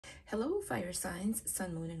Hello, fire signs,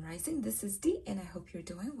 sun, moon, and rising. This is Dee, and I hope you're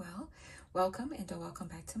doing well. Welcome and welcome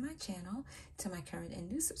back to my channel. To my current and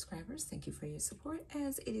new subscribers, thank you for your support,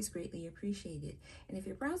 as it is greatly appreciated. And if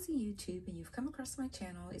you're browsing YouTube and you've come across my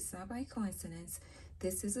channel, it's not by coincidence.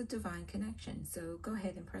 This is a divine connection. So go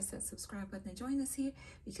ahead and press that subscribe button and join us here,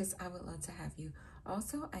 because I would love to have you.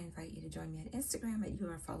 Also, I invite you to join me on Instagram at You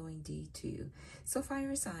Are Following D2. So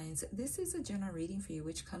fire signs, this is a general reading for you,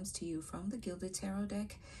 which comes to you from the Gilded Tarot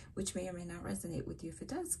deck, which may or may not resonate with you. If it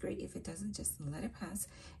does, great. If it doesn't, just let it pass.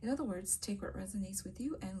 In other words, take what resonates with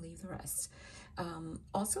you and leave the rest.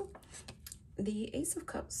 Also, the Ace of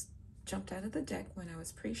Cups jumped out of the deck when I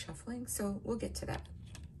was pre-shuffling, so we'll get to that.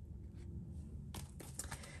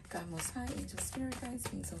 God Most High, Angel Spirit Guides,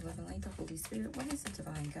 Beings of Love and Light, the Holy Spirit, what is the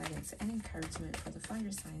divine guidance and encouragement for the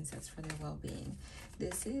fire signs that's for their well-being?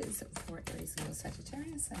 This is for Aries, Leo,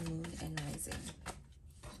 Sagittarius, Sun, Moon, and Rising.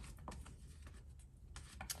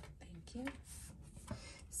 Thank you.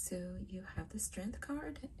 So you have the Strength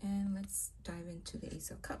card, and let's dive into the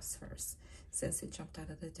Ace of Cups first, since it jumped out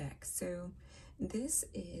of the deck. So this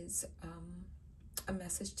is a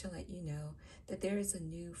message to let you know that there is a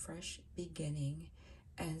new, fresh beginning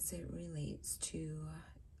as it relates to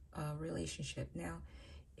a relationship. Now,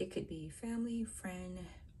 it could be family, friend,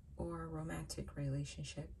 or romantic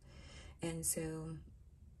relationship. And so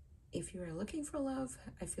if you are looking for love,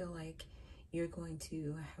 I feel like you're going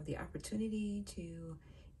to have the opportunity to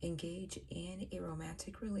engage in a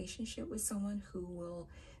romantic relationship with someone who will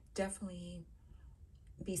definitely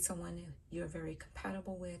be someone you're very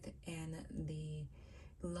compatible with, and the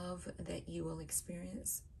love that you will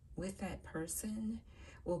experience with that person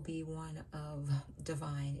will be one of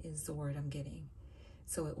divine, is the word I'm getting.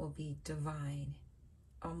 So it will be divine,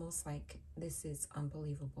 almost like this is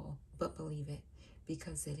unbelievable, but believe it,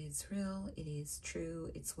 because it is real, it is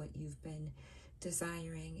true, it's what you've been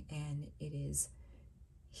desiring, and it is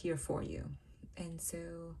here for you. And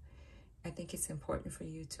so I think it's important for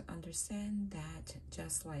you to understand that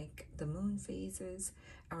just like the moon phases,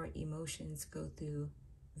 our emotions go through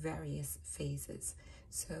various phases.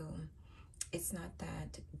 So it's not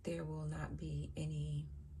that there will not be any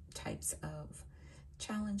types of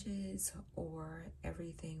challenges or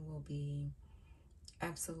everything will be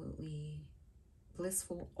absolutely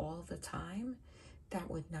blissful all the time. That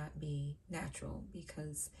would not be natural,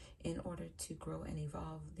 because in order to grow and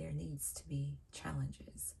evolve, there needs to be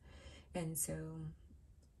challenges. And so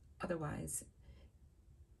otherwise,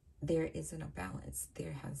 there isn't a balance.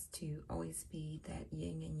 There has to always be that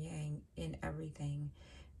yin and yang in everything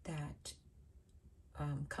that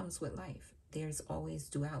comes with life. There's always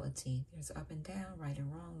duality. There's up and down, right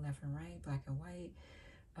and wrong, left and right, black and white,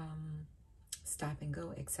 stop and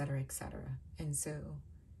go, etc., etc. And so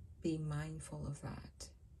be mindful of that.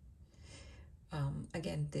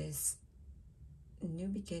 Again, this new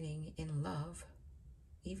beginning in love,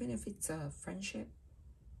 even if it's a friendship,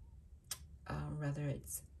 whether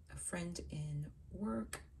it's a friend in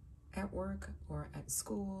work, at work, or at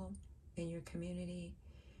school, in your community.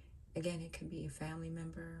 Again, it could be a family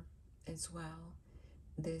member as well.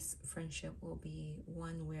 This friendship will be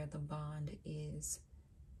one where the bond is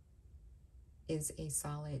a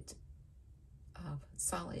solid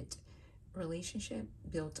relationship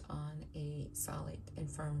built on a solid and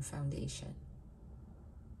firm foundation.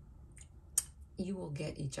 You will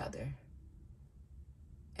get each other,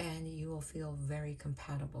 and you will feel very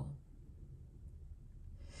compatible.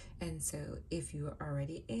 And so if you're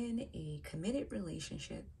already in a committed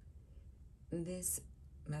relationship, this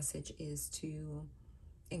message is to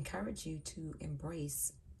encourage you to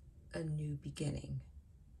embrace a new beginning.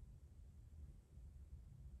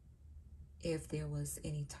 If there was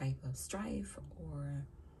any type of strife or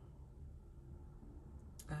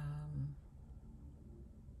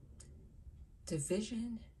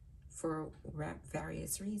division for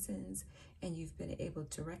various reasons, and you've been able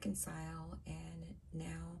to reconcile and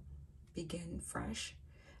now begin fresh,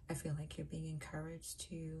 I feel like you're being encouraged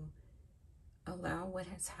to allow what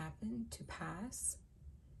has happened to pass.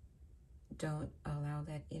 Don't allow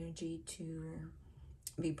that energy to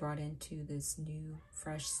be brought into this new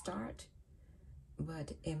fresh start,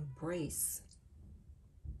 but embrace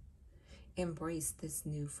this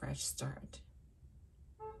new fresh start.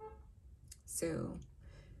 So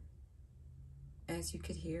as you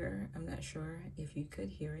could hear, I'm not sure if you could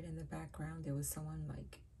hear it in the background, there was someone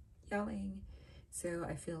like yelling. So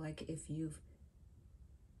I feel like if you've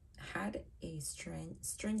had a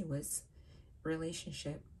strenuous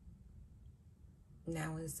relationship,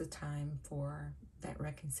 now is the time for that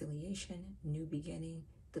reconciliation, new beginning.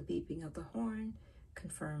 The beeping of the horn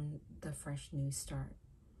confirm the fresh new start.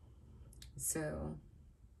 So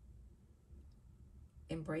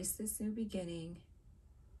embrace this new beginning.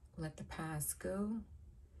 Let the past go.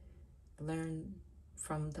 Learn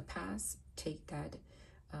from the past. Take that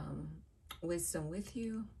wisdom with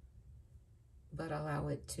you, but allow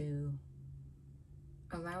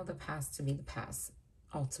the past to be the past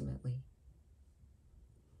ultimately.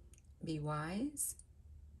 Be wise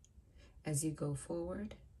as you go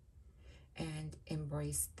forward and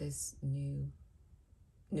embrace this new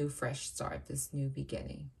fresh start, this new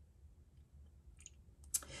beginning.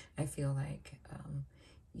 I feel like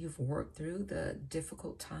you've worked through the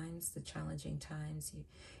difficult times, the challenging times,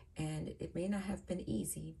 and it may not have been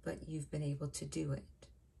easy, but you've been able to do it.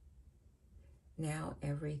 Now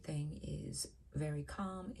everything is very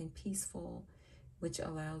calm and peaceful, which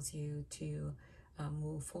allows you to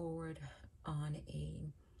move forward on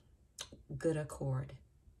a good accord.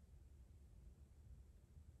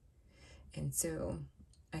 And so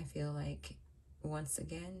I feel like, once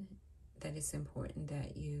again, that it's important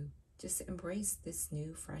that you just embrace this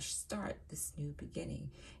new fresh start, this new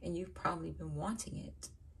beginning. And you've probably been wanting it,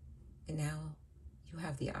 and now you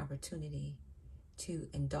have the opportunity to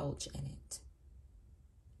indulge in it.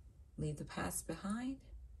 Leave the past behind,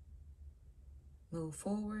 move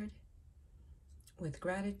forward with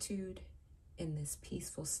gratitude in this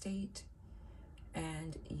peaceful state,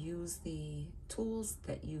 and use the tools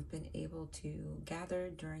that you've been able to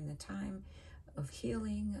gather during the time of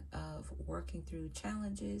healing, of working through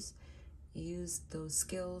challenges. Use those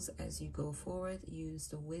skills as you go forward. Use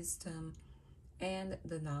the wisdom and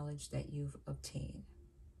the knowledge that you've obtained.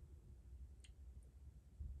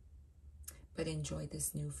 But enjoy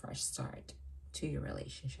this new fresh start to your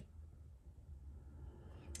relationship.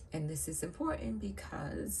 And this is important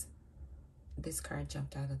because this card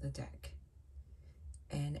jumped out of the deck.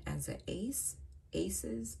 And as an ace,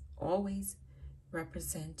 aces always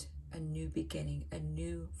represent a new beginning, a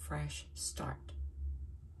new fresh start.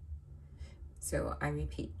 So I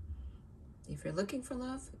repeat, if you're looking for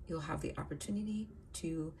love, you'll have the opportunity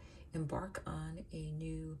to embark on a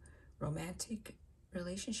new romantic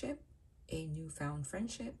relationship, a newfound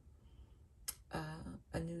friendship,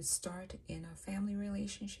 a new start in a family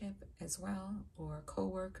relationship as well, or a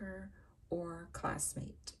coworker or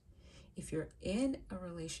classmate. If you're in a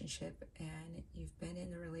relationship and you've been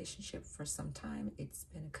in a relationship for some time, it's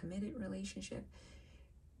been a committed relationship,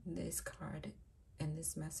 this card and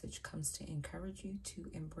this message comes to encourage you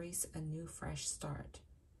to embrace a new fresh start.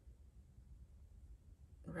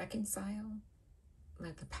 Reconcile,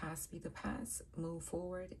 let the past be the past, move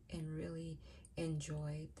forward, and really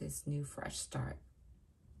enjoy this new fresh start.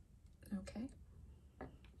 Okay?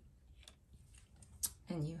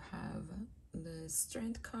 And you have the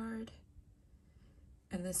Strength card.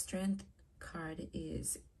 And the Strength card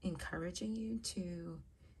is encouraging you to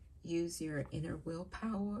use your inner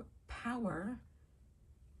willpower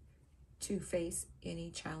to face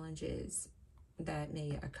any challenges that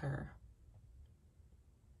may occur.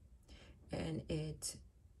 And it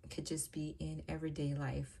could just be in everyday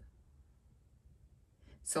life.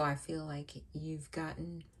 So I feel like you've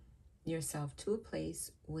gotten yourself to a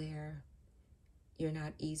place where you're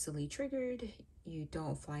not easily triggered, you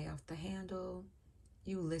don't fly off the handle,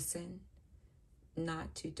 you listen,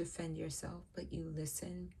 not to defend yourself, but you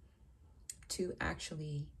listen to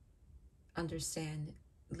actually understand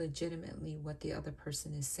legitimately what the other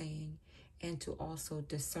person is saying, and to also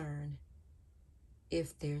discern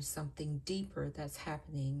if there's something deeper that's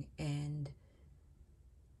happening, and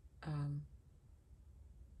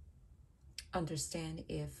understand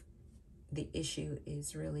if the issue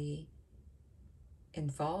is really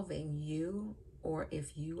involving you, or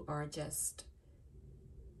if you are just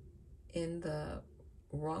in the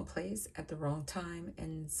wrong place at the wrong time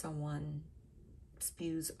and someone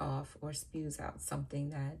spews off or spews out something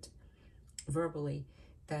that verbally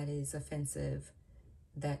that is offensive,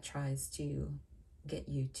 that tries to get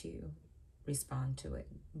you to respond to it.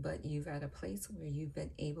 But you've at a place where you've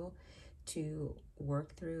been able to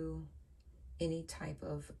work through any type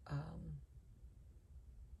of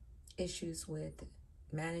issues with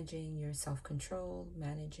managing your self-control,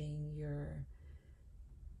 managing your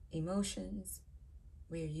emotions,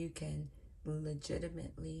 where you can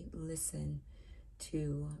legitimately listen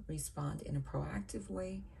to respond in a proactive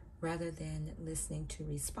way rather than listening to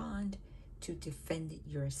respond to defend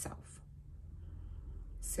yourself.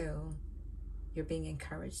 So you're being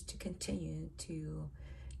encouraged to continue to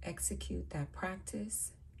execute that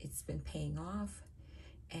practice. It's been paying off,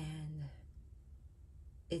 and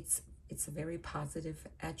it's a very positive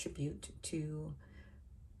attribute to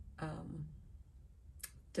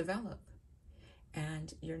develop.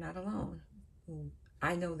 And you're not alone.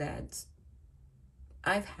 I know that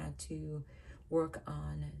I've had to work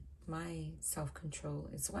on my self-control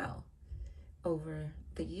as well over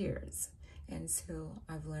the years. And so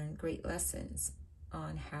I've learned great lessons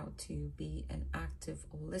on how to be an active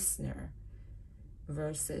listener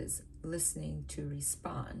versus listening to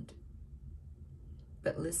respond,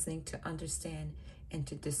 but listening to understand and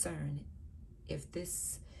to discern if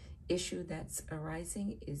this issue that's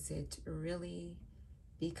arising, is it really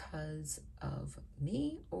because of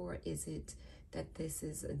me, or is it that this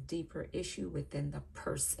is a deeper issue within the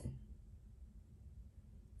person?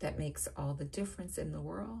 That makes all the difference in the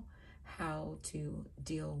world, how to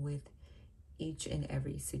deal with each and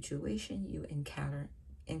every situation you encounter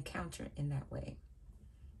in that way.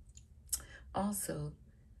 Also,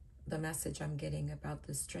 the message I'm getting about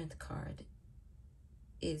the Strength card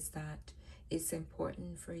is that it's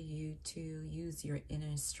important for you to use your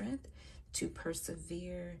inner strength to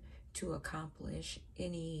persevere, to accomplish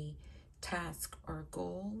any task or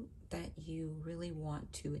goal that you really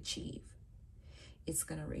want to achieve. It's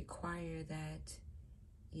going to require that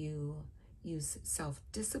you use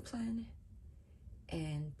self-discipline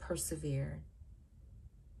and persevere.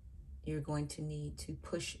 You're going to need to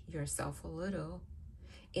push yourself a little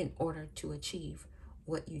in order to achieve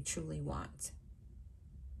what you truly want.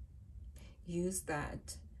 Use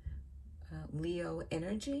that Leo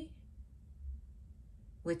energy,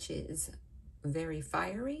 which is very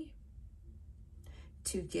fiery,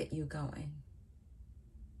 to get you going.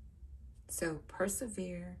 So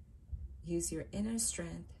persevere, use your inner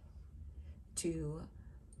strength to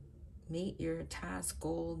meet your task,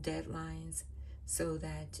 goal, deadlines, so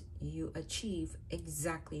that you achieve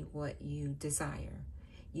exactly what you desire.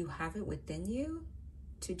 You have it within you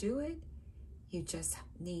to do it. You just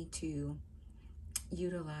need to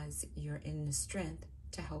utilize your inner strength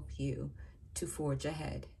to help you to forge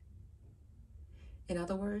ahead. In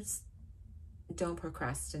other words, don't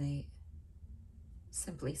procrastinate.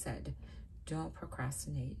 Simply said, don't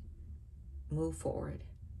procrastinate. Move forward.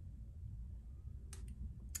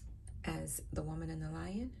 As the woman and the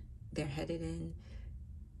lion, they're headed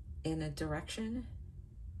in a direction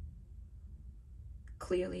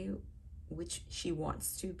clearly which she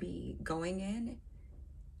wants to be going in,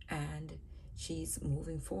 and she's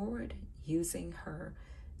moving forward using her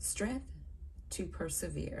strength to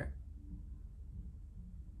persevere.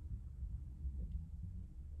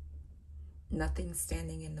 Nothing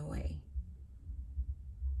standing in the way.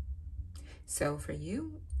 So for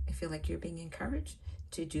you, I feel like you're being encouraged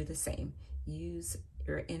to do the same. Use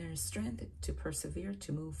your inner strength to persevere,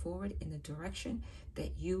 to move forward in the direction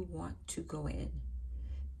that you want to go in.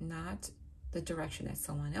 Not the direction that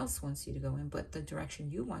someone else wants you to go in, but the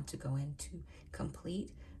direction you want to go in to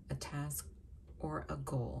complete a task or a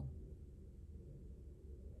goal.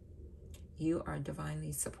 You are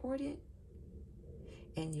divinely supported,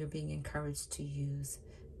 and you're being encouraged to use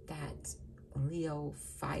that Leo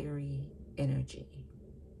fiery energy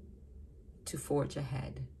to forge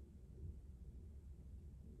ahead.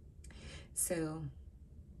 So,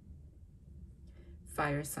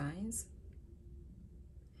 fire signs,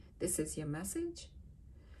 this is your message.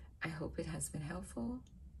 I hope it has been helpful.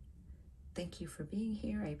 Thank you for being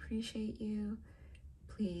here. I appreciate you.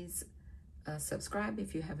 Please subscribe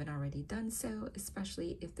if you haven't already done so,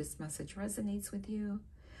 especially if this message resonates with you.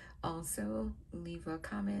 Also, leave a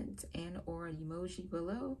comment and or an emoji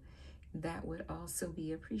below. That would also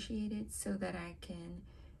be appreciated so that I can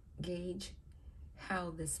gauge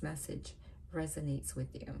how this message resonates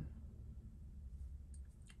with you.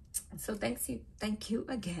 So thank you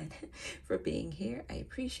again for being here. I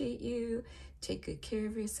appreciate you. Take good care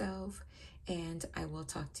of yourself, and I will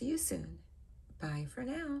talk to you soon. Bye for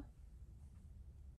now.